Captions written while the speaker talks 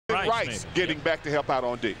Rice getting back to help out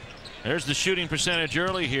on D. There's the shooting percentage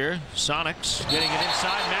early here. Sonics getting it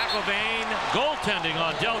inside. McIlvain goaltending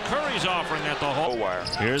on Dell. Curry's offering at the hole.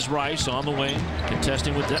 Here's Rice on the wing,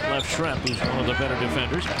 contesting with that left Schrempf, who's one of the better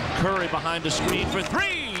defenders. Curry behind the screen for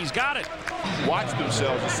three. He's got it. Watch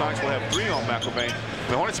themselves. The Sonics will have three on McIlvain.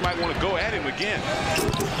 The Hornets might want to go at him again.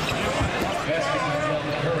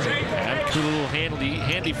 And a little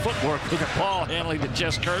handy footwork with the ball handling to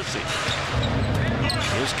Jess Kersey.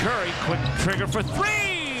 Here's Curry, quick trigger for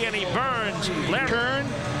three, and he burns. Turn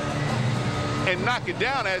and knock it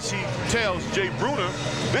down as he tells Jay Bruner,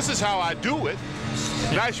 this is how I do it.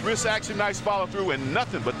 Nice wrist action, nice follow through, and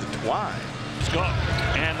nothing but the twine. Let's go.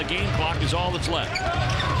 And the game clock is all that's left.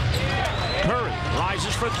 Curry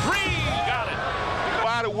rises for three. Got it.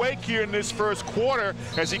 Wide awake here in this first quarter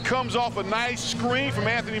as he comes off a nice screen from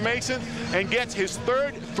Anthony Mason and gets his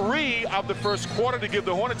third three of the first quarter to give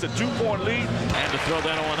the Hornets a 2-point lead. And to throw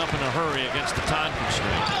that one up in a hurry against the time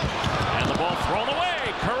constraint. And the ball thrown away.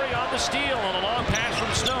 Curry on the steal on a long pass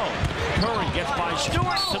from Snow. Curry gets by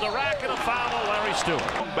Stewart to the rack and a foul on Larry Stewart.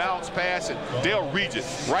 Bounce pass and Dell reads it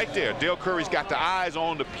right there. Dell Curry's got the eyes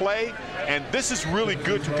on the play, and this is really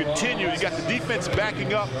good to continue. You got the defense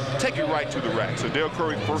backing up, take it right to the rack. So Dell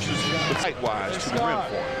Curry forces the tight-wise to the rim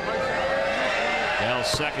for him. Dell's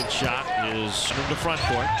second shot is from the front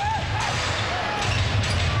court.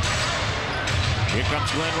 Here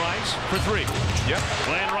comes Glenn Rice for three. Yep.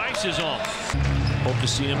 Glenn Rice is on. Hope to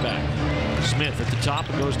see him back. Smith at the top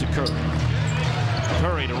and goes to Curry.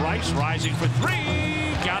 Curry to Rice, rising for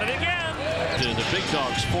three. Got it again. The big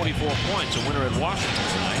dogs, 44 points, a winner at Washington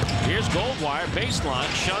tonight. Here's Goldwire, baseline,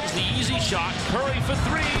 shuns the easy shot. Curry for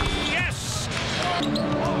three. Yes!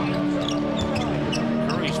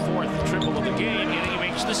 Curry's fourth triple of the game, and he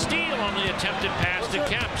makes the steal on the attempted pass to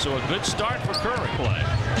Kemp. So a good start for Curry. Play.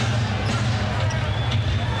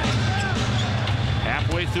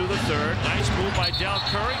 Halfway through the third, nice move by Dell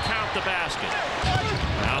Curry, count the basket.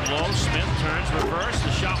 Down low, Smith turns, reverse,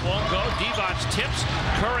 the shot won't go, Divac tips,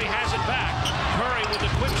 Curry has it back. Curry with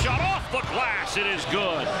a quick shot off the glass, it is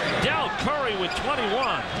good. Dell Curry with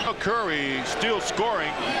 21. Curry still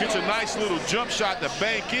scoring, gets a nice little jump shot to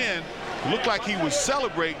bank in. Looked like he was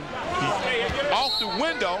celebrating. Off the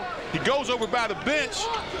window, he goes over by the bench,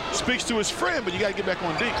 speaks to his friend, but you got to get back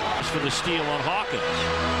on D. For the steal on Hawkins.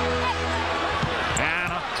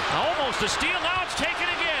 Almost a steal, now it's taken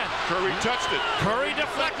again. Curry touched it. Curry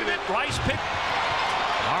deflected it. Rice picked.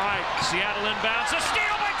 All right, Seattle inbounds. A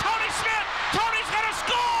steal by Tony Smith. Tony's going to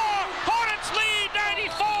score. Hornets lead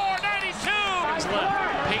 94-92. Left.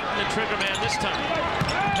 Payton the trigger man this time.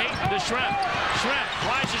 Payton to Schrempf. Schrempf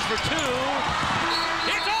rises for two.